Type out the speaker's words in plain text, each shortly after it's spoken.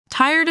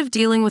Tired of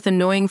dealing with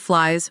annoying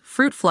flies,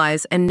 fruit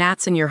flies, and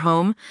gnats in your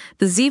home?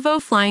 The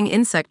Zevo Flying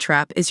Insect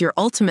Trap is your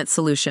ultimate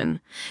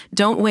solution.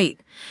 Don't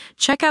wait.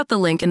 Check out the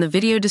link in the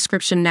video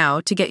description now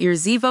to get your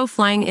Zevo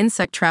Flying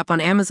Insect Trap on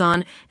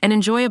Amazon and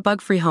enjoy a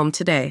bug-free home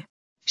today.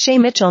 Shay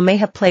Mitchell may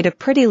have played a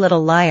pretty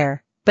little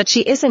liar, but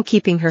she isn't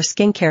keeping her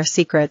skincare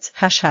secrets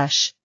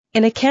hush-hush.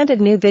 In a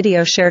candid new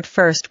video shared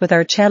first with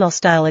our channel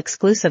style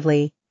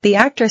exclusively, the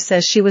actress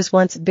says she was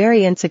once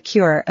very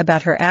insecure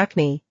about her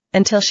acne,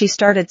 until she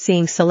started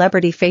seeing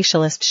celebrity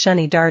facialist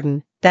Shani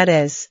Darden. That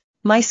is,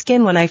 my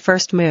skin when I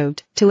first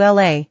moved to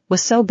LA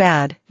was so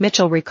bad,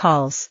 Mitchell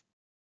recalls.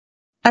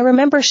 I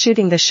remember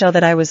shooting the show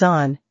that I was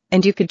on,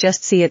 and you could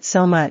just see it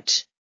so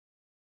much.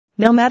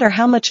 No matter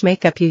how much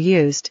makeup you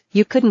used,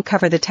 you couldn't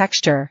cover the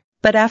texture.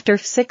 But after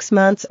 6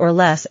 months or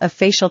less of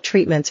facial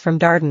treatments from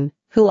Darden,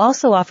 who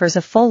also offers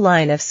a full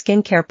line of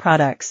skincare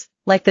products,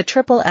 like the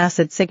Triple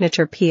Acid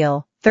Signature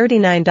Peel,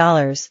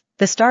 $39,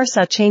 the star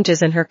saw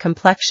changes in her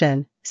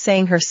complexion,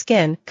 saying her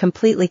skin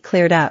completely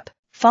cleared up.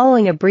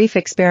 Following a brief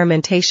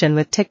experimentation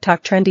with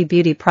TikTok trendy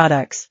beauty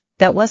products,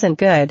 that wasn't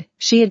good,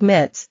 she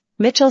admits.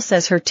 Mitchell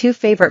says her two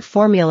favorite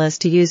formulas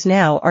to use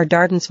now are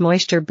Darden's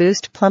Moisture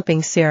Boost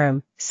Plumping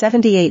Serum,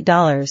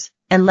 $78,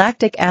 and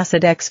Lactic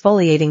Acid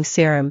Exfoliating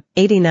Serum,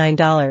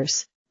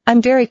 $89.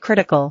 I'm very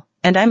critical,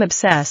 and I'm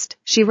obsessed,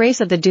 she raves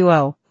of the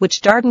duo,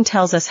 which Darden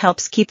tells us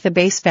helps keep the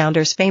base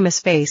founder's famous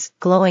face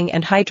glowing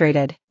and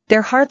hydrated.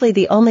 They're hardly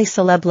the only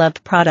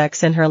celeb-loved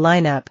products in her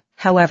lineup.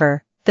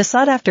 However, the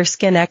sought-after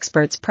skin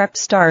experts prepped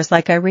stars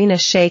like Irina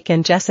Shayk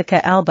and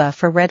Jessica Alba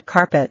for red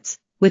carpets,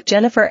 with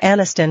Jennifer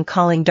Aniston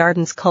calling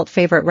Darden's cult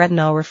favorite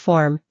Retinol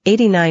Reform,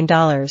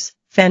 $89,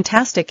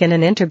 fantastic in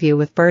an interview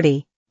with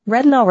Birdie.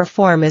 Retinol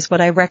Reform is what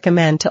I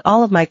recommend to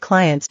all of my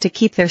clients to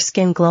keep their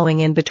skin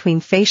glowing in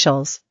between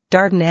facials,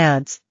 Darden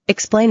adds,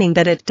 explaining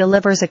that it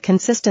delivers a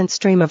consistent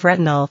stream of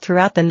retinol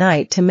throughout the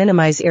night to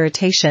minimize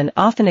irritation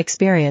often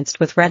experienced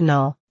with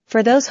retinol.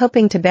 For those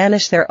hoping to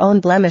banish their own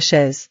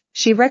blemishes,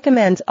 she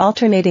recommends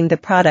alternating the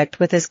product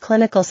with his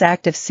Clinical's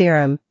Active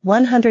Serum,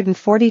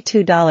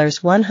 $142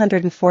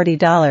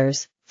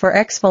 $140, for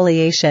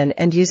exfoliation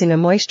and using a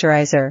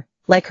moisturizer,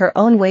 like her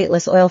own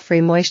weightless oil-free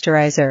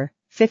moisturizer,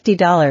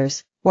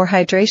 $50, or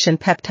Hydration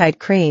Peptide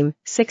Cream,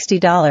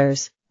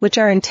 $60, which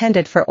are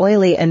intended for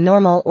oily and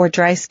normal or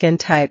dry skin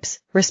types,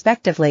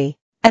 respectively.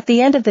 At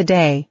the end of the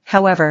day,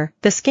 however,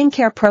 the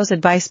skincare pro's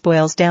advice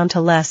boils down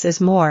to less is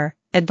more,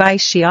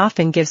 advice she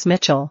often gives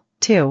Mitchell,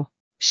 too.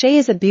 Shay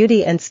is a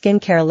beauty and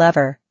skincare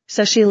lover,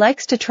 so she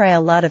likes to try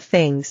a lot of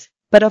things,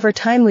 but over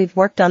time we've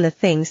worked on the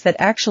things that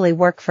actually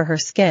work for her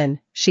skin,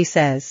 she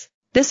says.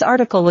 This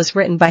article was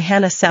written by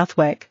Hannah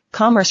Southwick,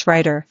 commerce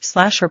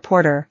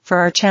writer/reporter for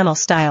our channel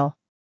style.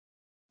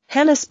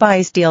 Hannah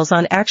spies deals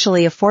on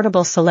actually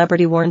affordable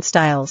celebrity-worn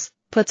styles,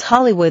 puts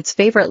Hollywood's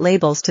favorite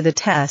labels to the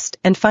test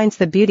and finds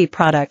the beauty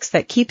products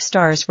that keep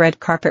stars red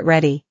carpet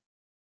ready.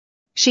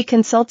 She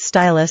consults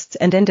stylists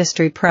and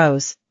industry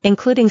pros,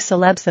 including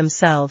celebs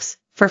themselves,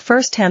 for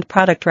first-hand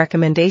product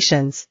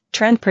recommendations,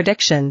 trend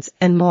predictions,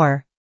 and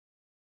more.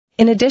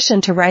 In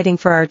addition to writing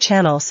for our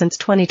channel since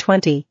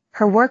 2020,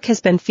 her work has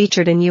been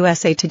featured in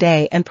USA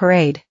Today and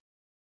Parade.